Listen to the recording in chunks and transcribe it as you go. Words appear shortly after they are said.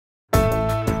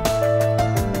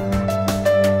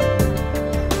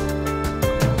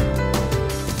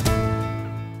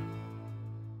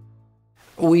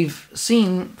We've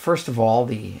seen, first of all,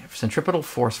 the centripetal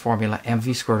force formula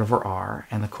mv squared over r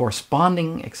and the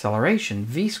corresponding acceleration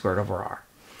v squared over r.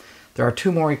 There are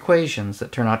two more equations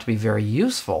that turn out to be very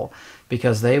useful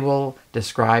because they will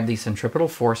describe the centripetal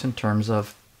force in terms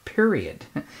of period.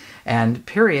 And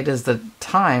period is the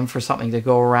time for something to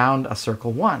go around a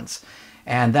circle once.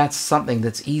 And that's something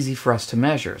that's easy for us to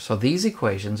measure. So these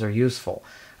equations are useful.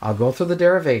 I'll go through the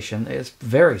derivation. It's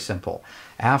very simple.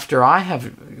 After I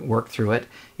have worked through it,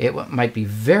 it might be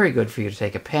very good for you to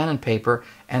take a pen and paper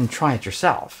and try it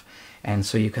yourself. And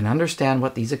so you can understand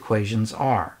what these equations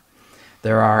are.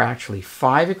 There are actually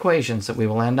 5 equations that we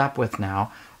will end up with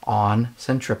now on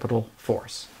centripetal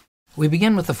force. We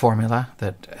begin with the formula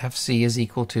that Fc is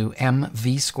equal to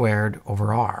mv squared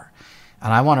over r.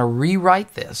 And I want to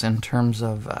rewrite this in terms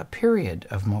of period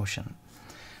of motion.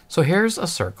 So here's a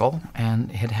circle,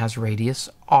 and it has radius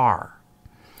r.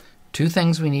 2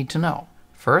 things we need to know.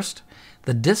 First,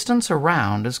 the distance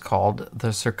around is called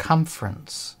the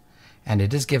circumference, and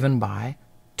it is given by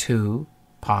 2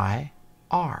 pi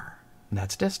r.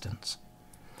 That's distance.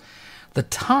 The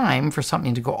time for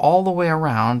something to go all the way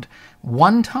around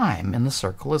one time in the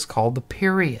circle is called the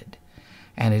period,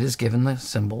 and it is given the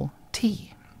symbol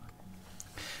t.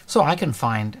 So I can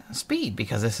find speed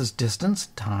because this is distance,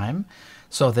 time.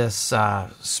 So this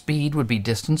speed would be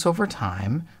distance over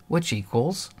time, which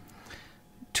equals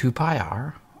 2 pi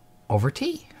r over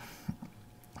t.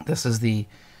 This is the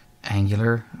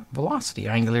angular velocity,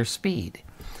 angular speed.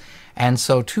 And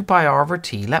so 2 pi r over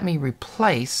t, let me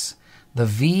replace the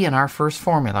v in our first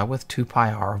formula with 2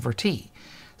 pi r over t.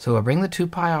 So I'll bring the 2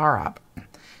 pi r up,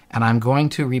 and I'm going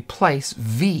to replace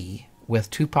v with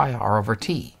 2 pi r over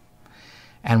t.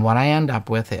 And what I end up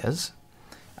with is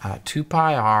 2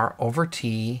 pi r over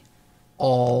t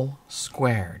all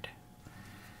squared.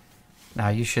 Now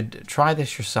you should try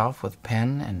this yourself with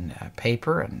pen and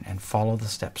paper and follow the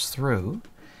steps through.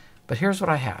 But here's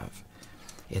what I have.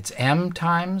 It's m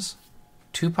times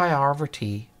 2 pi r over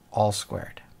t all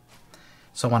squared.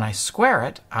 So when I square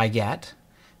it, I get,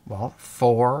 well,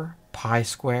 4 pi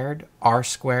squared r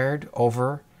squared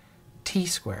over t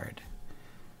squared.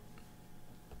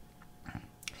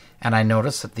 And I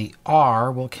notice that the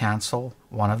r will cancel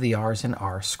one of the r's in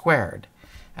r squared.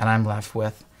 And I'm left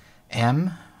with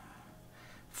m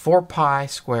 4 pi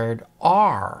squared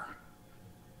r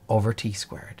over t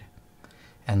squared.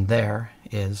 And there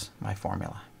is my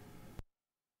formula.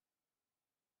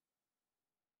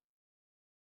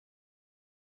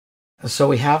 So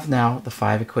we have now the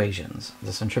 5 equations.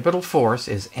 The centripetal force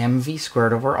is mv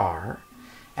squared over r,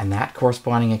 and that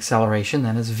corresponding acceleration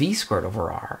then is v squared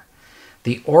over r.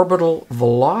 The orbital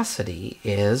velocity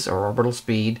is, or orbital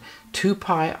speed, 2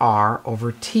 pi r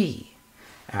over t.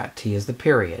 T is the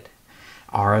period.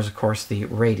 R is, of course, the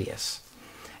radius.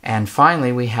 And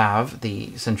finally, we have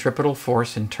the centripetal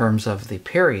force in terms of the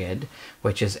period,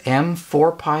 which is m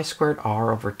 4 pi squared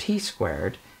r over t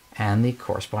squared, and the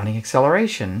corresponding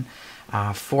acceleration,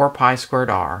 4 pi squared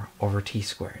r over t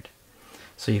squared.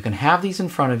 So you can have these in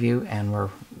front of you, and we're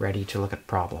ready to look at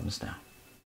problems now.